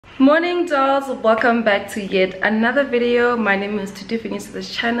Morning dolls, welcome back to yet another video. My name is Tutu. If you're new to this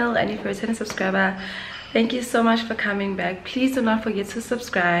channel and if you're a returning subscriber, thank you so much for coming back. Please do not forget to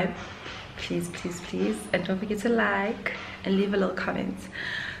subscribe, please, and don't forget to like and leave a little comment.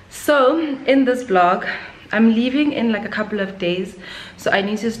 So in this vlog, I'm leaving in like a couple of days, so I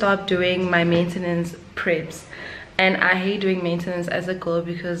need to start doing my maintenance preps. And I hate doing maintenance as a girl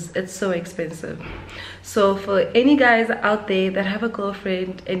because it's so expensive. So for any guys out there that have a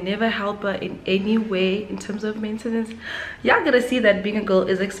girlfriend and never help her in any way in terms of maintenance, y'all gotta see that being a girl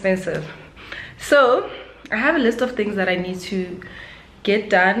is expensive. So I have a list of things that I need to get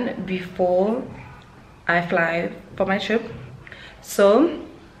done before I fly for my trip. So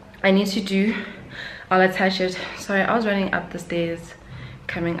I need to do, I'll attach it. Sorry, I was running up the stairs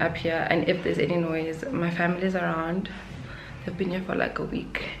coming up here, and if there's any noise, my family's around. They've been here for like a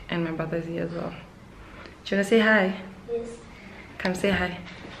week and my brother's here as well. Do you want to say hi? Yes. Come say hi.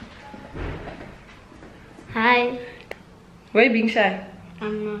 Hi. Why are you being shy?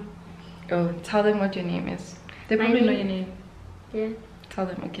 I'm not. Oh, tell them what your name is. They probably know your name. Yeah. Tell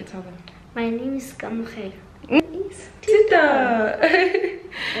them. Okay, tell them. My name is Kamche. Tita.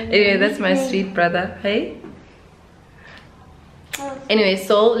 Anyway, that's my sweet brother. Hey. Anyway,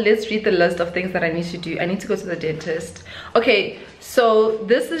 so let's read the list of things that I need to do. I need to go to the dentist. Okay, so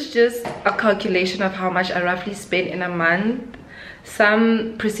this is just a calculation of how much I roughly spend in a month.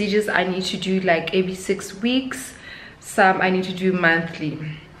 Some procedures I need to do like every 6 weeks, some I need to do monthly.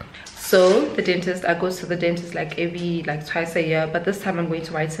 So the dentist, I go to the dentist like twice a year, but this time I'm going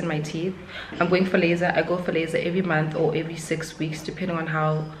to whiten my teeth. I'm going for laser. I go for laser every month or every 6 weeks, depending on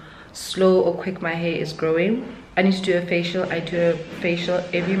how slow or quick my hair is growing. I need to do a facial. I do a facial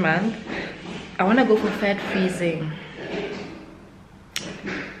every month. I want to go for fat freezing.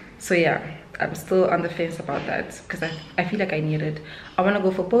 So yeah, I'm still on the fence about that because I feel like I need it. I want to go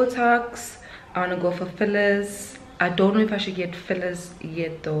for Botox. I want to go for fillers. I don't know if I should get fillers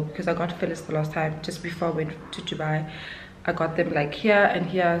yet though, because I got fillers the last time just before I went to Dubai. I got them like here and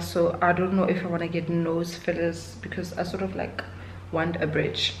here, so I don't know if I want to get nose fillers because I sort of like want a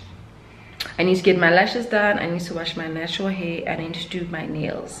bridge. I need to get my lashes done. I need to wash my natural hair, and I need to do my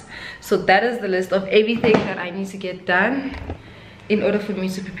nails. So that is the list of everything that I need to get done in order for me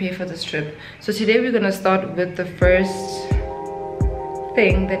to prepare for this trip. So today we're gonna start with the first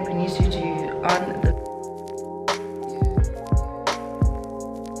thing that we need to do on the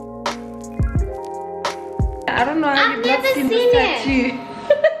I don't know how you've not seen this tattoo.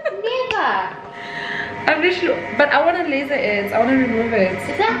 Never. I'm literally, but I want to laser it. I want to remove it.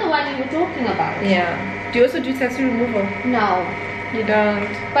 Is that the one you were talking about? Yeah. Do you also do tattoo removal? No. You don't.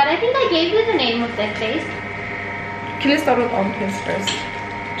 But I think I gave you the name of that place. Can you start with armpits first?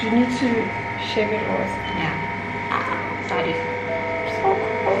 Do you need to shave it or? Yeah. Sorry. So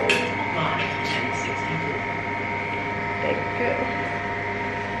cold. Thank you.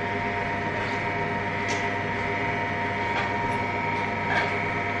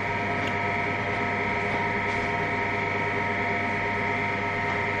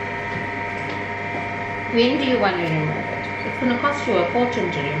 When do you want to remove it? It's going to cost you a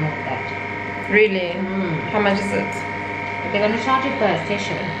fortune to remove that. Really? How much is it? They're going to charge you per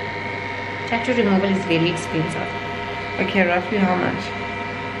session. Tattoo removal is very expensive. Okay, roughly how much?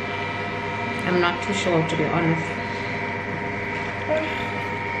 I'm not too sure, to be honest.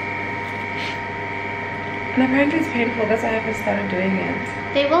 And apparently it's painful. That's why I haven't started doing it.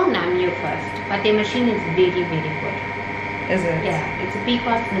 They will numb you first, but their machine is very, very good. Is it? Yeah, it's a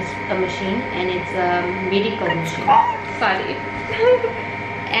PCOS machine, and it's a medical machine. Sorry.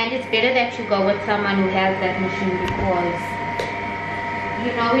 And it's better that you go with someone who has that machine because,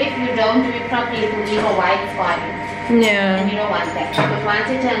 you know, if you don't do it properly, it will leave a white spot. Yeah. And you don't want that. Because once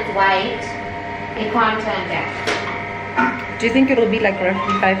it turns white, it can't turn back. Do you think it'll be like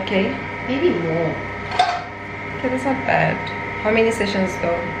roughly 5K? Maybe more. Okay, that's not bad. How many sessions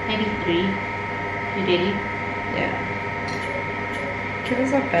though? Maybe 3. You really? Yeah. Okay,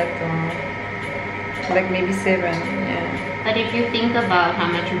 that's not bad though. Like maybe 7, yeah. But if you think about how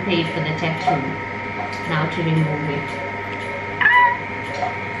much you paid for the tattoo, now to remove it.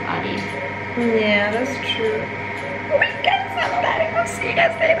 Sorry. Yeah, that's true.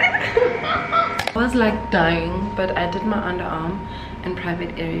 I was like dying, but I did my underarm and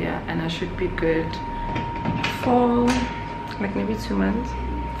private area, and I should be good for like maybe 2 months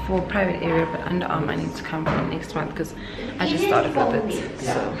for private area, but underarm I need to come for next month because I just started with it.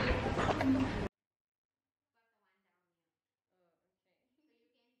 So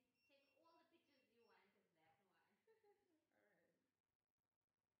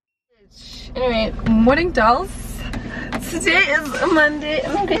anyway, morning dolls. Today is Monday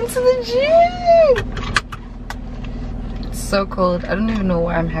and I'm going to the gym. It's so cold. I don't even know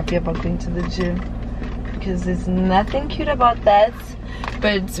why I'm happy about going to the gym, because there's nothing cute about that.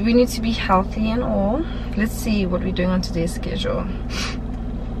 But we need to be healthy and all. Let's see what we're doing on today's schedule.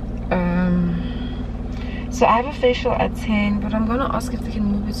 So I have a facial at 10, but I'm gonna ask if they can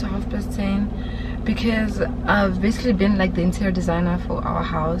move it to 10:30, because I've basically been like the interior designer for our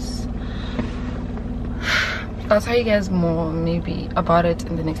house. I'll tell you guys more maybe about it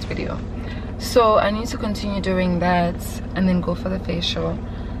in the next video. So I need to continue doing that and then go for the facial,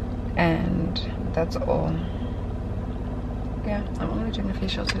 and that's all. Yeah, I'm only doing a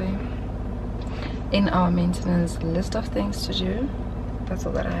facial today in our maintenance list of things to do. That's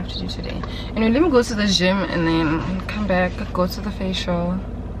all that I have to do today. Anyway, let me go to the gym and then come back, go to the facial,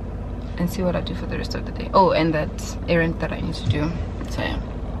 and see what I do for the rest of the day. Oh, and that errand that I need to do. So yeah,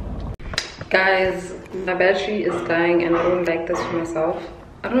 guys, my battery is dying and I don't like this for myself.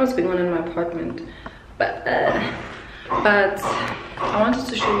 I don't know what's going on in my apartment, but I wanted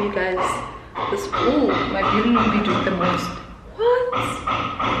to show you guys this. Ooh, my beauty will be doing the most. What?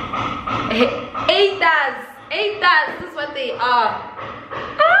 ADAS! This is what they are.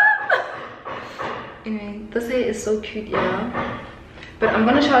 Anyway, this hair is so cute, yeah. But I'm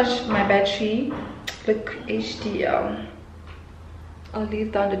gonna charge my battery. Look, HDL. I'll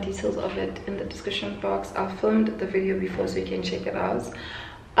leave down the details of it in the description box. I filmed the video before so you can check it out.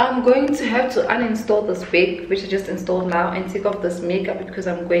 I'm going to have to uninstall this wig, which I just installed now, and take off this makeup because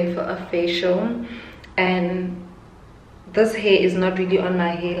I'm going for a facial. And this hair is not really on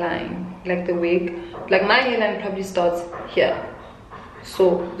my hairline, like the wig. Like my hairline probably starts here,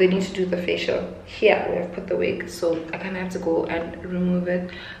 so they need to do the facial here where I've put the wig, so I kind of have to go and remove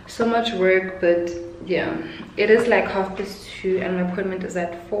it. So much work, but yeah, it is like 2:30 and my appointment is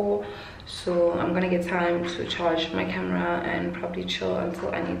at 4, so I'm gonna get time to charge my camera and probably chill until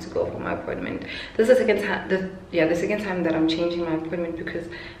I need to go for my appointment. This is the second time the second time that I'm changing my appointment, because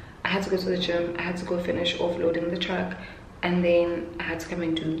I had to go to the gym, I had to go finish offloading the truck, and then I had to come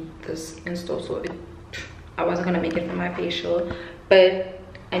and do this install. So I wasn't gonna make it for my facial, but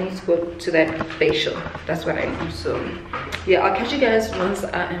I need to go to that facial. That's what I need. So yeah, I'll catch you guys once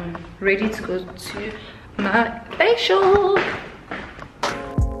I am ready to go to my facial.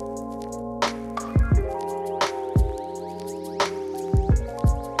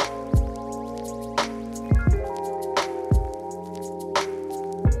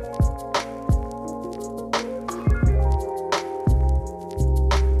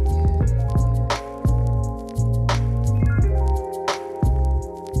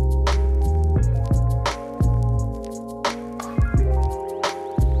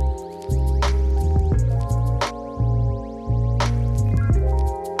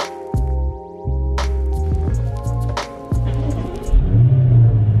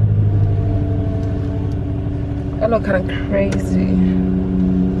 I look kind of crazy.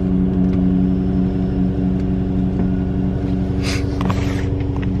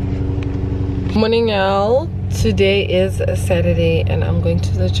 Morning, y'all. Today is a Saturday and I'm going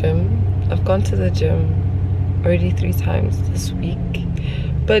to the gym. I've gone to the gym already 3 times this week,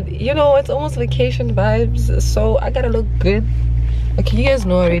 but you know, it's almost vacation vibes, so I gotta look good. Okay, you guys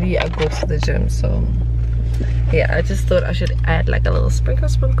know already I go to the gym, so yeah, I just thought I should add like a little sprinkle.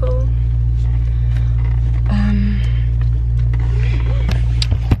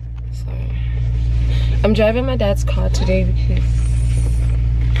 Sorry, I'm driving my dad's car today because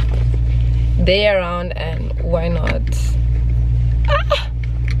they're around and why not?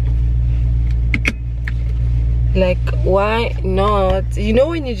 Like, why not? You know,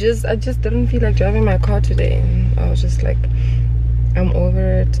 when I just didn't feel like driving my car today. I was just like, I'm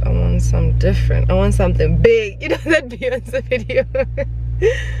over it. I want something different. I want something big. You know that Beyonce video?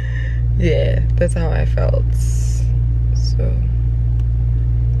 Yeah, that's how I felt. So,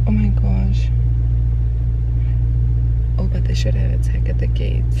 oh my gosh. Oh, but they should have a tag at the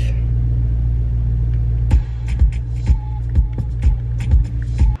gate.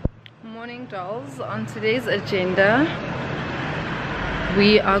 Morning, dolls. On today's agenda,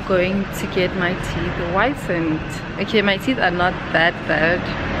 we are going to get my teeth whitened. Okay, my teeth are not that bad,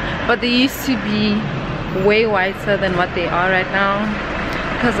 but they used to be way whiter than what they are right now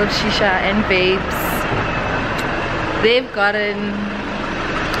because of shisha and vapes. They've gotten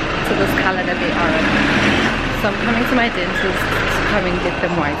to this color that they are right now. So I'm coming to my dentist to come and get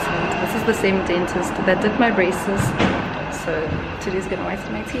them whitened. This is the same dentist that did my braces, so today's gonna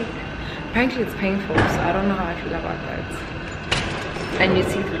whiten my teeth. Apparently it's painful, so I don't know how I feel about that. And your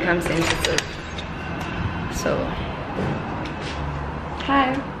teeth become sensitive. So,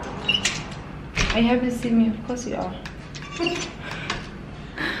 hi. Are you happy to see me? Of course you are.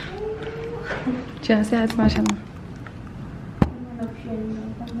 Just say hi to my channel.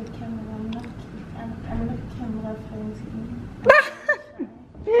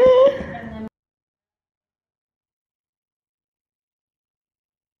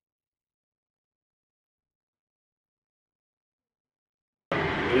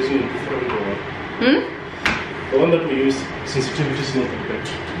 The one that we use, sensitivity is not that bad.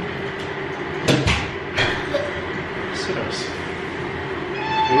 Serious.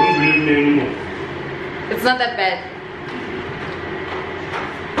 You won't believe me anymore. It's not that bad.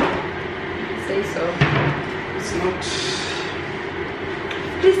 Say so. It's not.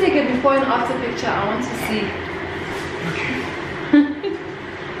 Please take a before and after picture. I want to see. Okay.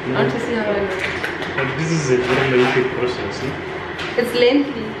 I want to see how it looks. But this is a very lengthy process, no? It's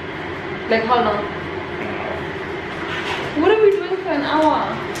lengthy. Like how long? What are we doing for an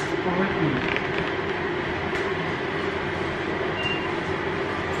hour?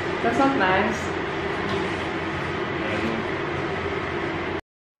 That's not nice.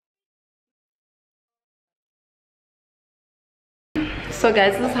 So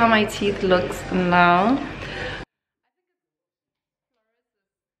guys, this is how my teeth looks now.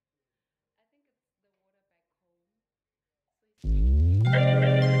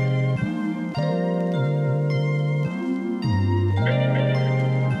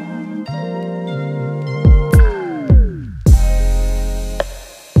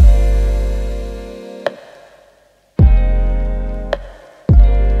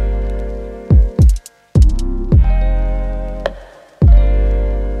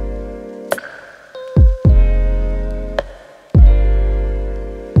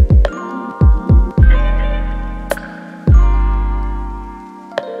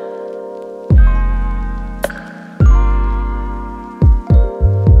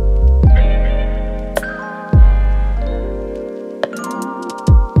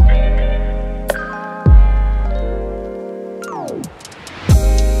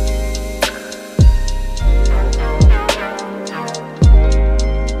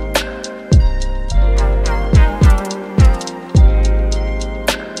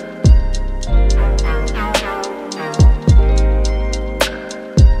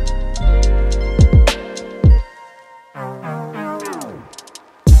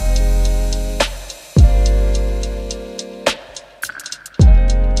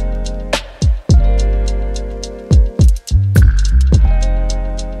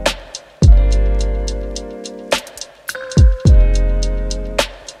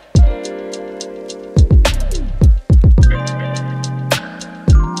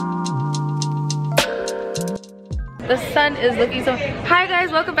 The sun is looking so. Hi guys,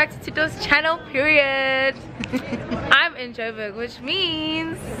 welcome back to Tito's channel, period. I'm in Joburg, which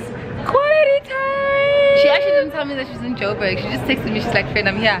means quality time. She actually didn't tell me that she's in Joburg. She just texted me. She's like, friend,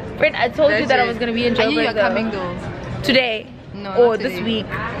 I'm here. Friend, I told you that I was gonna be in Joburg. I knew you were coming though. Today. No, or not today. this week.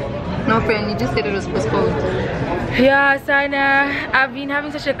 No, friend, you just said it was postponed. Yeah, Sana, I've been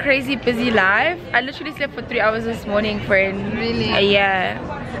having such a crazy busy life. I literally slept for 3 hours this morning, friend. Really? Yeah.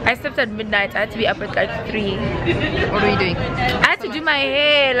 I slept at midnight. I had to be up at like 3. What are you doing? I had to do my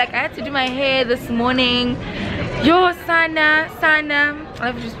hair. Like, I had to do my hair this morning. Yo, Sana,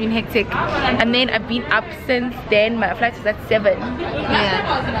 I've just been hectic. And then I've been up since then. My flight was at 7.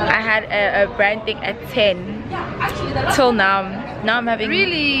 Yeah. I had a brand thing at 10 till now. Now I'm having.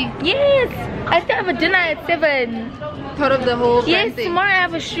 Really? Yes, I still have a dinner at 7. Part of the whole Yes, thing. tomorrow I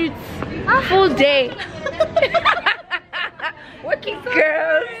have a shoot. Full day. Working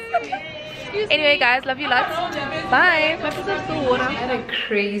girls. Anyway guys, love you lots. Bye. My sister's still water. I had a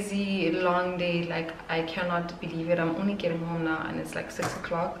crazy long day. Like, I cannot believe it. I'm only getting home now and it's like 6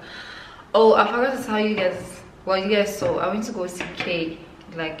 o'clock. Oh, I forgot to tell you guys. Well, you guys saw, I went to go see Kay.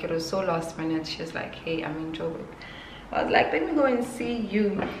 Like, it was so last minute. She was like, hey, I'm in Joburg. I was like, let me go and see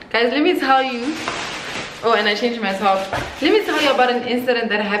you guys. Let me tell you. Oh, and I changed myself. Let me tell you about an incident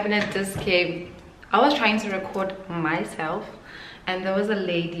that happened at this cave. I was trying to record myself and there was a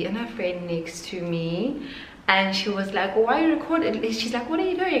lady and her friend next to me, and she was like, why are you recording? She's like, what are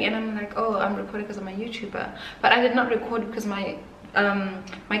you doing? And I'm like, oh, I'm recording because I'm a YouTuber. But I did not record because my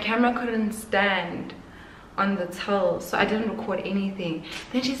my camera couldn't stand on the till, so I didn't record anything.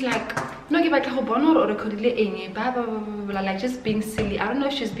 Then she's like, no, like just being silly. I don't know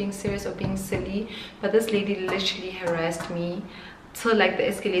if she's being serious or being silly, but this lady literally harassed me till like the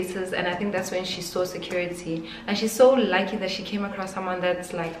escalators, and I think that's when she saw security. And she's so lucky that she came across someone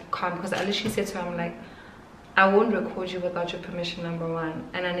that's like calm, because I literally said to her, I'm like, I won't record you without your permission, number one,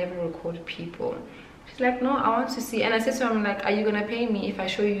 and I never record people. She's like, no, I want to see. And I said to her, I'm like, are you gonna pay me if I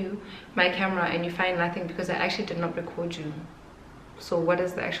show you my camera and you find nothing? Because I actually did not record you. So what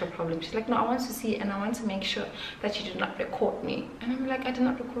is the actual problem? She's like, no, I want to see and I want to make sure that you did not record me. And I'm like, I did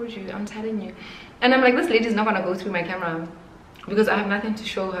not record you, I'm telling you. And I'm like, this lady's not gonna go through my camera because I have nothing to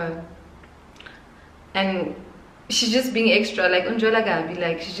show her. And she's just being extra, like Unjola Gabi,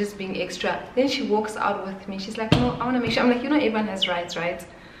 like she's just being extra. Then she walks out with me. She's like, no, I want to make sure. I'm like, you know, everyone has rights, right?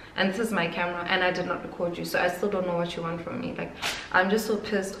 And this is my camera and I did not record you, so I still don't know what you want from me. Like, I'm just so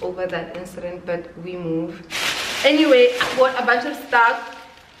pissed over that incident, but we move. Anyway, I bought a bunch of stuff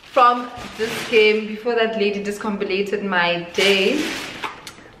from this game before that lady discombobulated my day.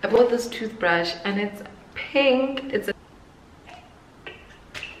 I bought this toothbrush and it's pink. It's a...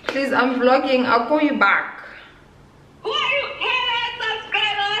 Please, I'm vlogging, I'll call you back. Who are you?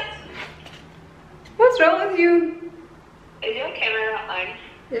 Subscribers! What's wrong with you? Is your camera on?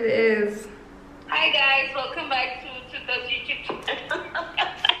 It is. Hi guys, welcome back to the YouTube channel.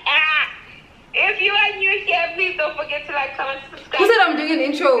 If you are new here, please don't forget to like, comment, subscribe. Who said I'm doing an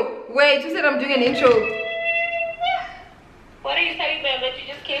intro? Wait, who said I'm doing an intro? What are you telling them that you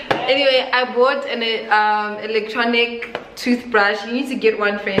just came back? Anyway, I bought an electronic toothbrush. You need to get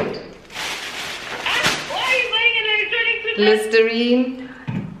one, friend. Why are you buying an electronic toothbrush? Listerine.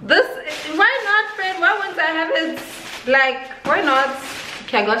 This, why not, friend? Why won't I have it? Like, why not?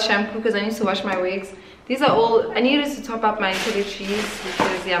 Okay, I got shampoo because I need to wash my wigs. These are all, I needed to top up my toiletries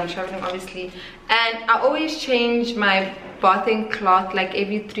because, yeah, I'm traveling, obviously. And I always change my bathing cloth like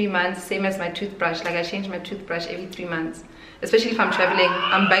every 3 months, same as my toothbrush. Like, I change my toothbrush every 3 months. Especially if I'm traveling,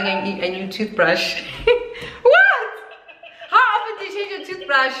 I'm buying a new toothbrush. What? How often do you change your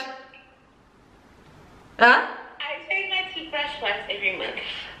toothbrush? Huh? I change my toothbrush once every month.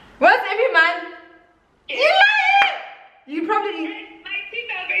 Once every month? Yes. You lying! You probably... My teeth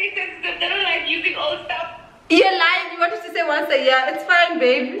are very sensitive. They don't like using old stuff. You're lying. You wanted to say once a year. It's fine,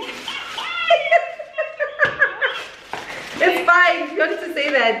 babe. It's fine. You wanted to say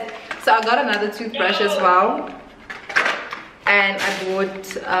that. So I got another toothbrush as well. And I bought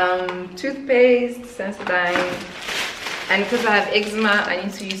toothpaste, Sensodyne. And because I have eczema, I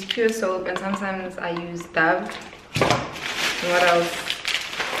need to use pure soap. And sometimes I use Dove. And what else?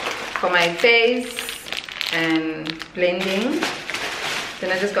 For my face and blending. Then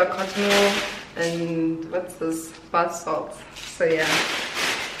I just got cotton wool and what's this? Bath salt. So yeah.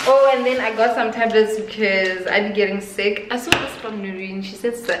 Oh, and then I got some tablets because I be getting sick. I saw this from Noreen. She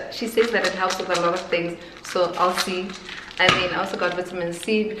says that it helps with a lot of things. So I'll see. And then I also got vitamin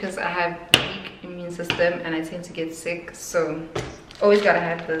C because I have weak immune system and I tend to get sick. So always gotta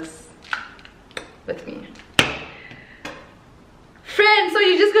have this with me. Friend, so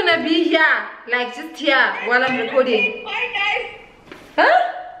you're just gonna be here, like just here while I'm recording? Bye guys. Huh?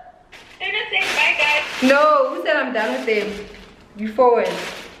 They're not saying bye guys. No, who said I'm done with them? You forward.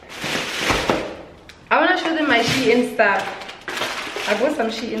 I wanna show them my Shein stuff. I bought some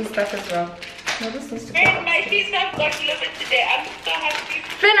Shein stuff as well. No, this needs to And my Shein stuff got delivered today. I'm so happy.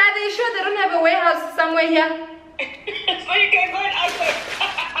 Friend, are they sure they don't have a warehouse somewhere here? So you can go and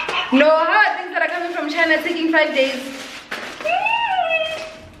ask. No, how are things that are coming from China taking 5 days?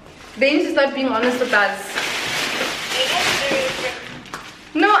 They need to start being honest with us.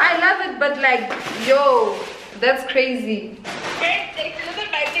 No, I love it, but like, yo, that's crazy. Friends, they delivered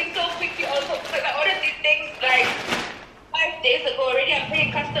my things so quickly also because I ordered these things like 5 days ago already. I'm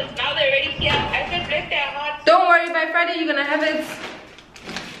paying customs. Now they're already here. I said, bless their hearts. Don't worry, by Friday you're gonna have it.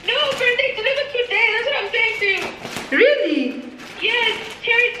 No, friends, they delivered today. That's what I'm saying to you. Really? Yes,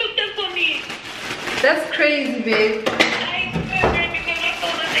 Terry took them for me. That's crazy, babe. I swear, friend, you can not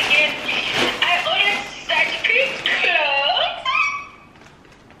call this again. I ordered such great clothes.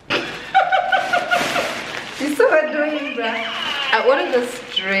 You're so annoying, bruh. I ordered this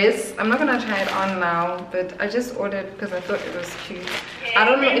dress. I'm not gonna try it on now, but I just ordered because I thought it was cute. I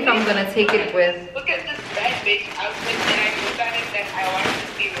don't know if I'm gonna take it with. Look at this bad bitch outfit that I decided that I want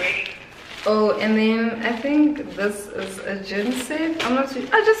to be wearing. Oh, and then I think this is a gym set. I'm not sure.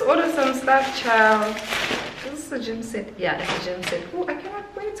 I just ordered some stuff, child. This is a gym set. Yeah, it's a gym set. Oh, I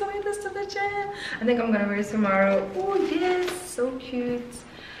cannot wait to wear this to the gym. I think I'm gonna wear it tomorrow. Oh yes, so cute.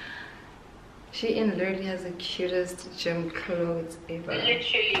 Shein literally has the cutest gym clothes ever.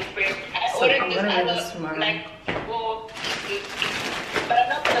 Literally, friend. I So ordered I'm this gonna wear other, this tomorrow. like 4 pieces. But I'm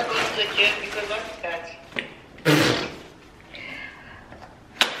not gonna go to the gym because what's that?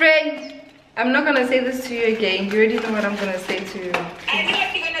 Friend, I'm not gonna say this to you again. You already know what I'm gonna say to you. I knew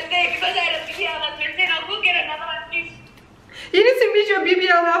what you're gonna say because I had a video on my friend. I'll go get another one, please. You need to meet your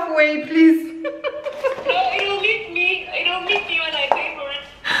BBL halfway, please. No, it'll meet me. It'll meet me when I pay for it.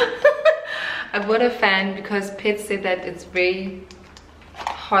 I bought a fan because Pet said that it's very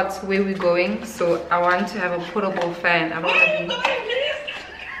hot where we're going, so I want to have a portable fan. I don't want to be...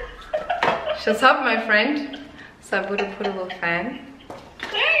 Shut up, my friend. So I bought a portable fan.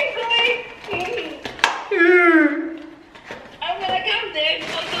 I'm gonna come there and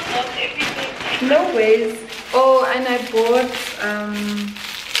photograph everything. No ways. Oh, and I bought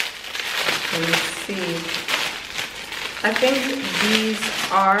let me see. I think these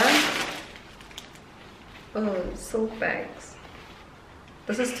are silk bags.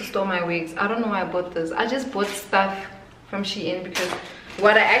 This is to store my wigs. I don't know why I bought this. I just bought stuff from Shein because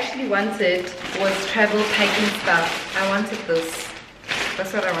what I actually wanted was travel packing stuff. I wanted this.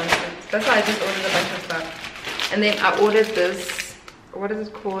 That's what I wanted. That's why I just ordered a bunch of stuff. And then I ordered this. What is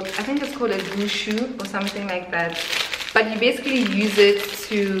it called? I think it's called a shoe or something like that. But you basically use it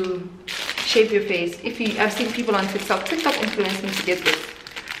to shape your face. I've seen people on TikTok influenced me to get this.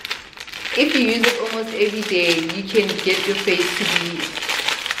 If you use it almost every day, you can get your face to be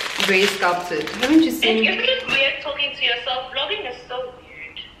very sculpted. Haven't you seen? Isn't it weird talking to yourself? Vlogging is so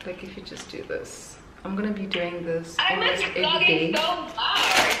weird. Like if you just do this. I'm gonna be doing this I miss almost every vlogging day. so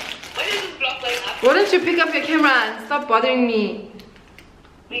hard. When is this vlog going up? Why don't you pick up your camera and stop bothering me?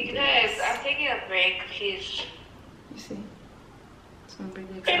 Because I'm taking a break, please. You see? So I'm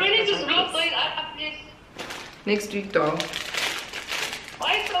really Hey, excited when is this about vlog this. going up, please? Next week though.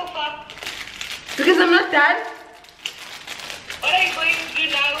 Why so far? Because I'm not done. What are you going to do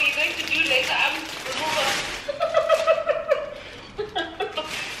now? You're going to do laser arm removal.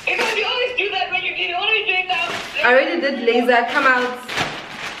 Because you always do that when you do. What are you doing now? I already did laser. Come out.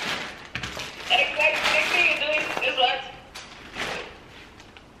 Exactly. Next thing you're doing is what?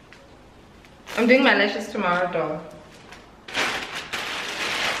 I'm doing my lashes tomorrow though.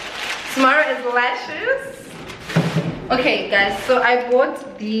 Tomorrow is lashes. Okay guys, so I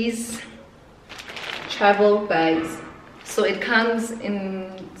bought these travel bags. So it comes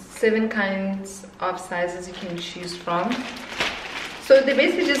in 7 kinds of sizes you can choose from. So they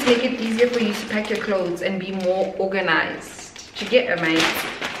basically just make it easier for you to pack your clothes and be more organized. Did you get it, mate?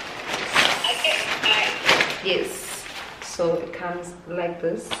 I get it. Yes. So it comes like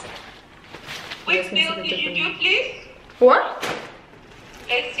this. Which nails did you do, please? What?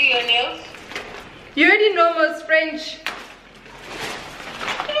 Let's see your nails. You already know most French.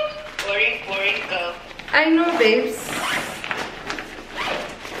 Boring girl. I know, babes.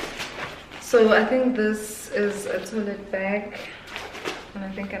 So I think this is a toilet bag. And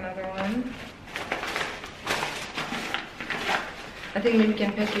I think another one. I think maybe you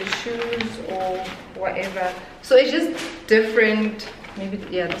can pack your shoes or whatever. So it's just different. Maybe,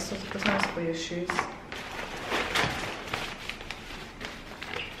 yeah, this one is for your shoes.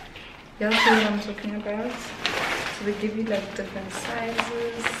 Yeah, that's what I'm talking about. So they give you like different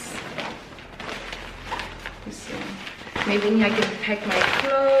sizes. You see. Maybe in here I can pack my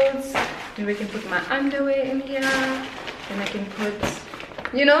clothes. Maybe I can put my underwear in here. Then I can put,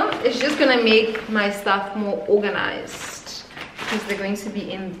 you know, it's just gonna make my stuff more organized because they're going to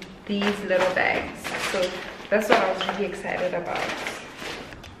be in these little bags. So that's what I was really excited about.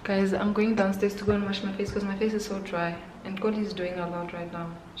 Guys, I'm going downstairs to go and wash my face because my face is so dry. And Cody is doing a lot right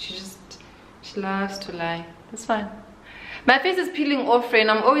now. She loves to lie. That's fine. My face is peeling off, friend.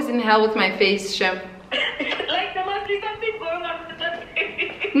 I'm always in hell with my face, Shem. Like there must be something going on with that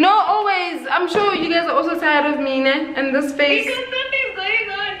face. No, always. I'm sure you guys are also tired of me, ne? And this face. Because something's going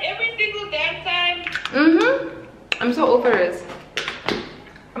on every single damn time. I'm so over it.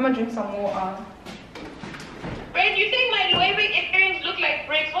 I'm gonna drink some more. Fred, you think my waving earrings look like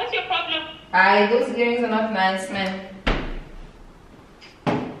bricks? What's your problem? Aye, those earrings are not nice, man.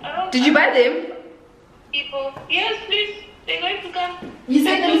 Did you I buy them? people. Yes, please. They're going to come. You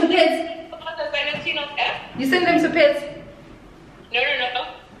sent them to Pets? You sent them to Pets? No.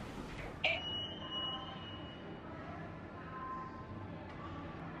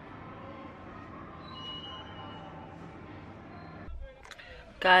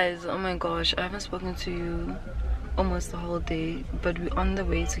 Guys, oh my gosh, I haven't spoken to you almost the whole day, but we're on the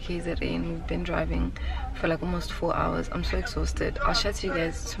way to KZN. We've been driving for like almost 4 hours. I'm so exhausted. I'll chat to you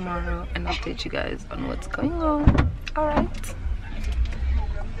guys tomorrow and update you guys on what's going on. All right,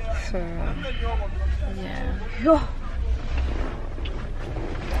 so yeah.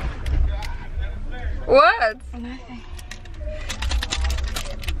 What? Nothing.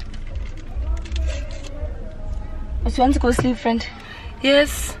 But you want to go sleep, friend?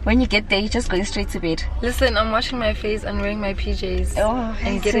 Yes. When you get there, you're just going straight to bed. Listen, I'm washing my face and wearing my PJs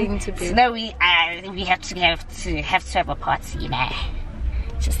and getting into bed. So now we have to have a party, you know.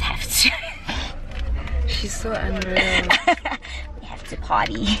 Just have to. She's so unreal. We have to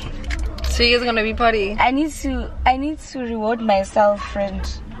party. So you guys are gonna be partying? I need to reward myself, friend.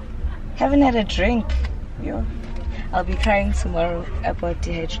 Haven't had a drink. Yo. I'll be crying tomorrow about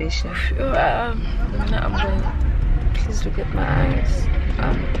dehydration. I'm going. Please look at my eyes.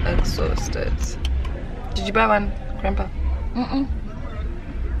 I'm exhausted. Did you buy one, Grandpa? I'm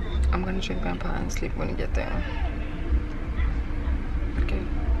gonna drink Grandpa and sleep when we get there. Okay.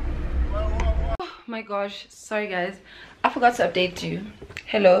 Oh my gosh, sorry guys. I forgot to update you.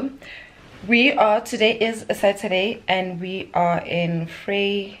 Hello. Today is a Saturday and we are in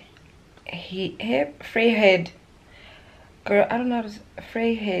Freyhead. Girl, I don't know how to say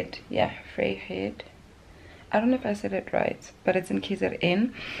Freyhead. Yeah, Freyhead. I don't know if I said it right, but it's in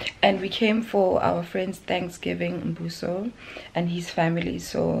KZN. And we came for our friend's Thanksgiving, Mbuso, and his family.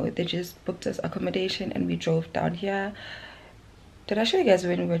 So they just booked us accommodation and we drove down here. Did I show you guys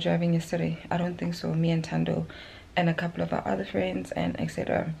when we were driving yesterday? I don't think so. Me and Tando and a couple of our other friends and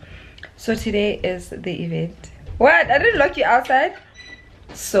etc. So today is the event. What? I didn't lock you outside?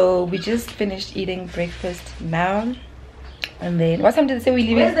 So we just finished eating breakfast now. And then, what time did they say we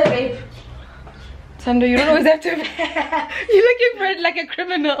leaving? Where's the vape? Tando, you don't always have to. You're looking for it like a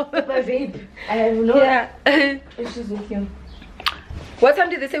criminal. My vape. I have no issues with you. What time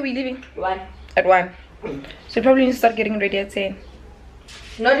did they say we're leaving? 1. At 1. So you probably need to start getting ready at 10.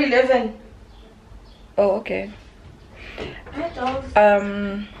 Not 11. Oh, okay. Hi,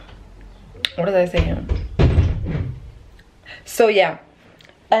 dogs. What was I saying? So yeah.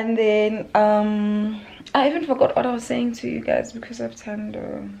 And then I even forgot what I was saying to you guys because of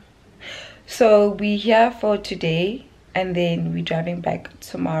Tando. So we're here for today and then we're driving back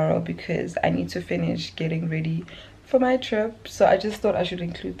tomorrow because I need to finish getting ready for my trip. So I just thought I should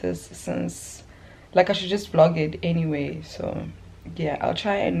include this since like I should just vlog it anyway. So yeah, I'll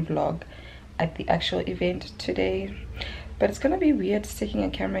try and vlog at the actual event today, but it's gonna be weird taking a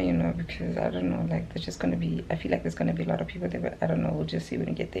camera, you know, because I don't know, like there's just gonna be, I feel like there's gonna be a lot of people there, but I don't know, we'll just see when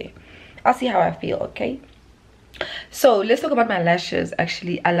we get there. I'll see how I feel. Okay, so let's talk about my lashes.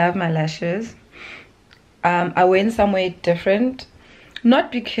 Actually, I love my lashes. I went somewhere different,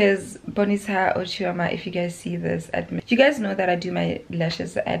 not because Bonita or Chioma, if you guys see this, you guys know that I do my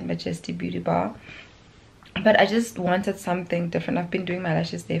lashes at Majesty Beauty Bar, but I just wanted something different. I've been doing my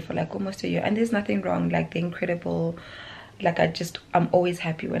lashes there for like almost a year and there's nothing wrong, like they're incredible. Like I'm always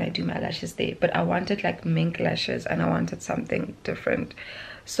happy when I do my lashes there, but I wanted like mink lashes and I wanted something different.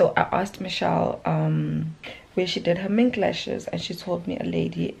 So I asked Michelle where she did her mink lashes and she told me a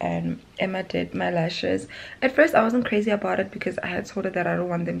lady, and Emma did my lashes. At first I wasn't crazy about it because I had told her that I don't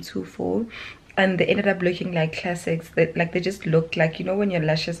want them too full, and they ended up looking like classics. That like they just looked like, you know, when your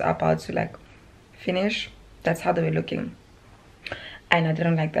lashes are about to like finish, that's how they were looking, and I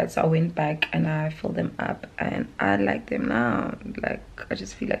didn't like that. So I went back and I filled them up and I like them now. Like I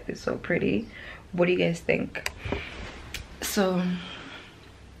just feel like they're so pretty. What do you guys think? So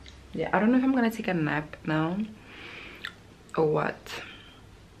yeah, I don't know if I'm gonna take a nap now or what,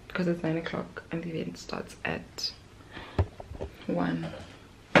 because it's 9 o'clock and the event starts at 1.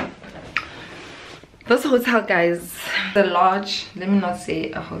 This hotel, guys, the lodge, let me not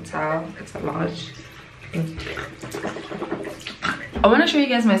say a hotel, it's a lodge. I want to show you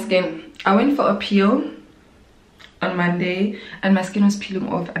guys my skin. I went for a peel on Monday and my skin was peeling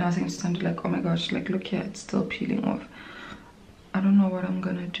off, and I was saying to Tando like, oh my gosh, like look here, it's still peeling off. I don't know what I'm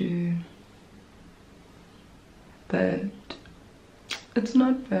gonna do, but it's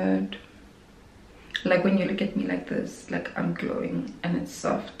not bad. Like when you look at me like this, like I'm glowing and it's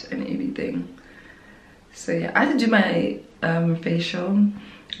soft and everything. So yeah, I had to do my facial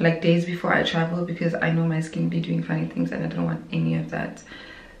like days before I travel because I know my skin be doing funny things and I don't want any of that.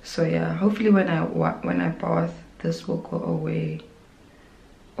 So yeah, hopefully when I bath, this will go away,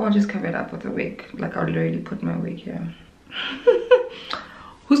 or I'll just cover it up with a wig. Like I'll literally put my wig here.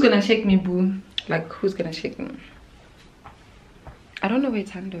 Who's gonna shake me, boo? Like who's gonna shake me? I don't know where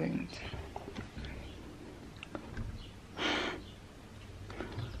it's doing it.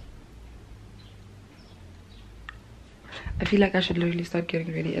 I feel like I should literally start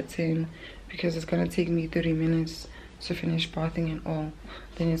getting ready at 10 because it's gonna take me 30 minutes to finish bathing and all.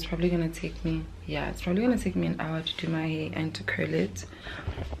 Then it's probably gonna take me, yeah, it's probably gonna take me an hour to do my hair and to curl it,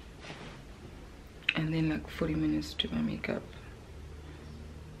 and then like 40 minutes to do my makeup.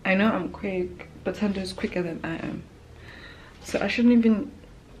 I know I'm quick, but Tando's quicker than I am, so I shouldn't even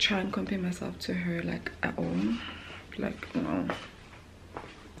try and compare myself to her like at all. Like no.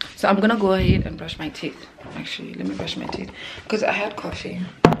 So I'm gonna go ahead and brush my teeth. Actually, let me brush my teeth because I had coffee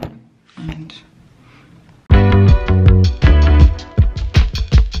and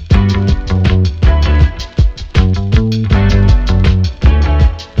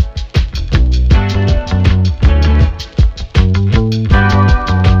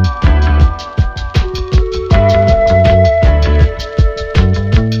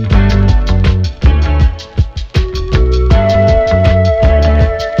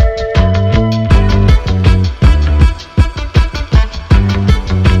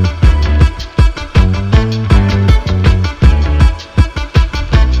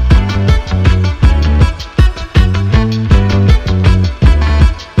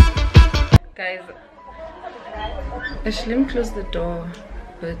Actually, let me close the door.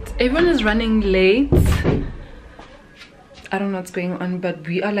 But everyone is running late. I don't know what's going on, but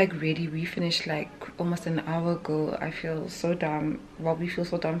we are like ready. We finished like almost an hour ago. I feel so dumb. Well, we feel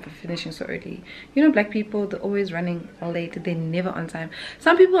so dumb for finishing so early. You know, black people, they're always running late. They're never on time.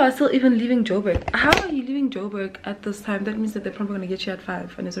 Some people are still even leaving Joburg. How are you leaving Joburg at this time? That means that they're probably gonna get you at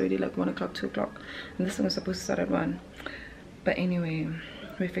 5, and it's already like 1 o'clock, 2 o'clock, and this one is supposed to start at 1. But anyway,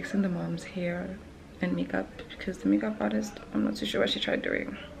 we're fixing the mom's hair and makeup because the makeup artist, I'm not too sure what she tried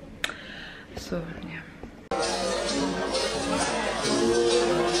doing. So yeah.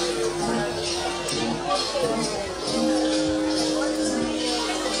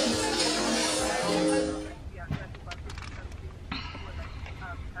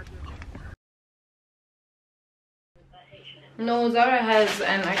 No, Zara has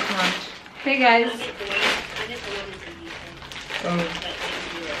and I can't. Hey guys. Oh.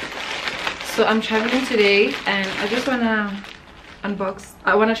 So I'm traveling today and I just wanna unbox.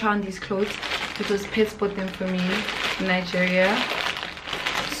 I wanna try on these clothes because Pets bought them for me in Nigeria.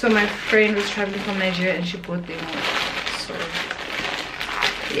 So my friend was traveling from Nigeria and she bought them. So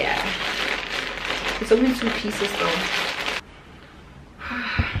yeah. It's only 2 pieces though.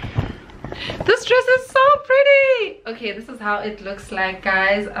 This dress is so pretty. Okay, this is how it looks like,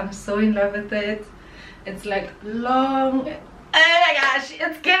 guys. I'm so in love with it. It's like long. Oh my gosh,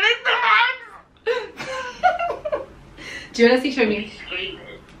 it's giving the vibes. Do you want to see? Show me.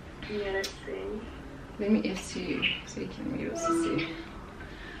 Yeah, let's see. Let me see you so you can be able to see.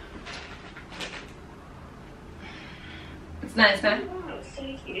 It's nice, huh? Wow, so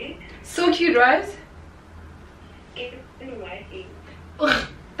cute. So cute, right? Ugh,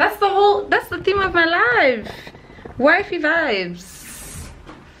 that's the theme of my life. Wifey vibes.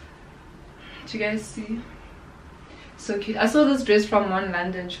 Do you guys see? So cute. I saw this dress from One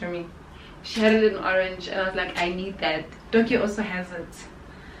London, show me. She had it in orange and I was like, I need that. Doki also has it.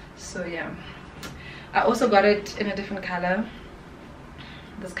 So yeah. I also got it in a different color.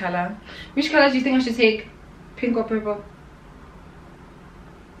 This color. Which color do you think I should take? Pink or purple?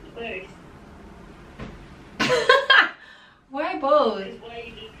 Both. Why both?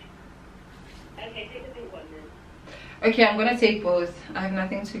 Okay, take the pink one then. Okay, I'm gonna take both. I have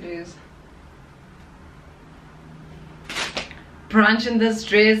nothing to lose. Brunch in this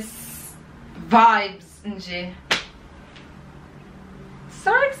dress. Vibes, nje.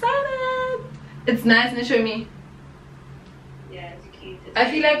 So excited! It's nice, and show me. Yeah, it's cute. I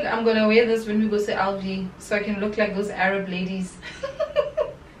feel like I'm gonna wear this when we go to LV, so I can look like those Arab ladies.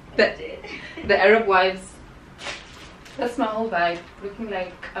 the Arab wives. That's my whole vibe. Looking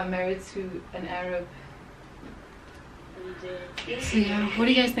like I'm married to an Arab. So yeah, what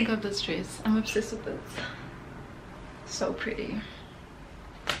do you guys think of this dress? I'm obsessed with it. So pretty.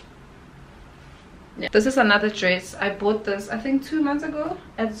 Yeah. This is another dress. I bought this I think 2 months ago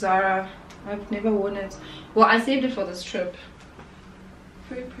at Zara. I've never worn it. Well, I saved it for this trip.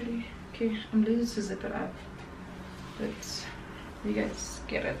 Very pretty. Okay, I'm lazy to zip it up, but you guys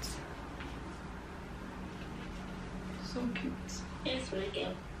get it. So cute. Yes, my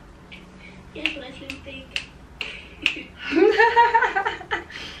girl. Yes, my slim thing.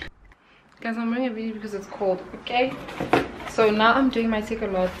 Guys, I'm wearing a video because it's cold. Okay, so now I'm doing my take a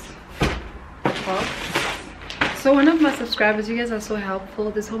lot top. So one of my subscribers, you guys are so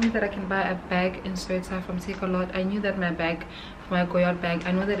helpful. They told me that I can buy a bag inserter from Take A Lot. I knew that my bag, my Goyard bag,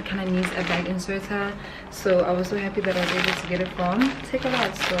 I know that it kind of needs a bag inserter, so I was so happy that I was able to get it from Take A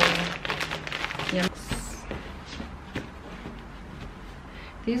Lot. So yeah,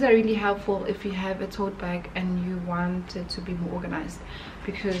 these are really helpful if you have a tote bag and you want it to be more organized,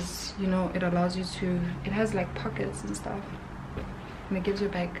 because you know it allows you to, it has like pockets and stuff, and it gives your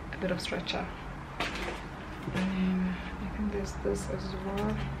bag a bit of structure. And I think there's this as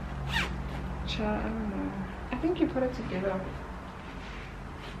well. I don't know. I think you put it together.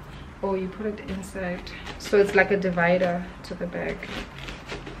 Oh, you put it inside. So it's like a divider to the bag.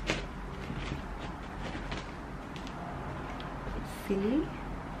 See?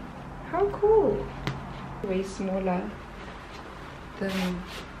 How cool. Way smaller than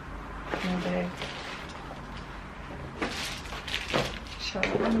my bag.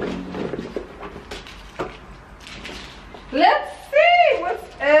 Let's see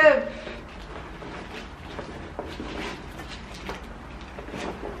what's up.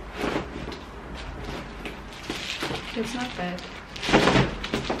 It's not bad.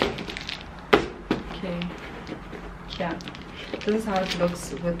 Okay. Yeah. This is how it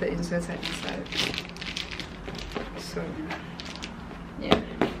looks with the inserter inside. So yeah.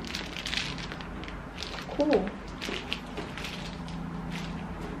 Cool.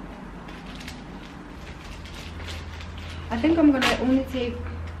 think I'm gonna only take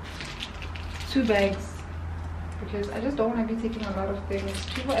 2 bags because I just don't want to be taking a lot of things.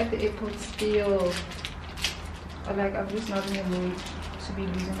 People at the airport still are like, I'm just not in the mood to be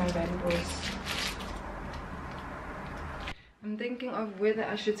losing my valuables. I'm thinking of whether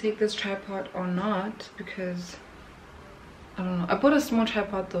I should take this tripod or not because I don't know. I bought a small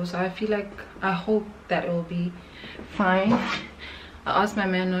tripod though, so I feel like, I hope that it will be fine. I asked my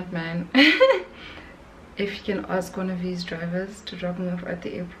man, not man, if he can ask one of his drivers to drop me off at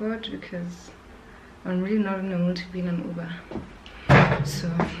the airport because I'm really not in the mood to be in an Uber. So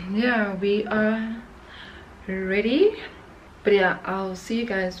yeah, we are ready. But yeah, I'll see you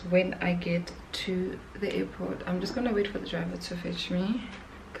guys when I get to the airport. I'm just gonna wait for the driver to fetch me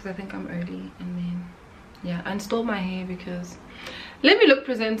because I think I'm early. And then yeah, I installed my hair because let me look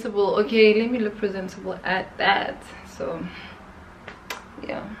presentable. Okay, let me look presentable at that. So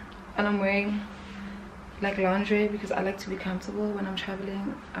yeah, and I'm wearing like lingerie because I like to be comfortable when I'm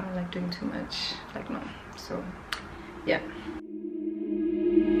traveling. I don't like doing too much, like, no. So yeah.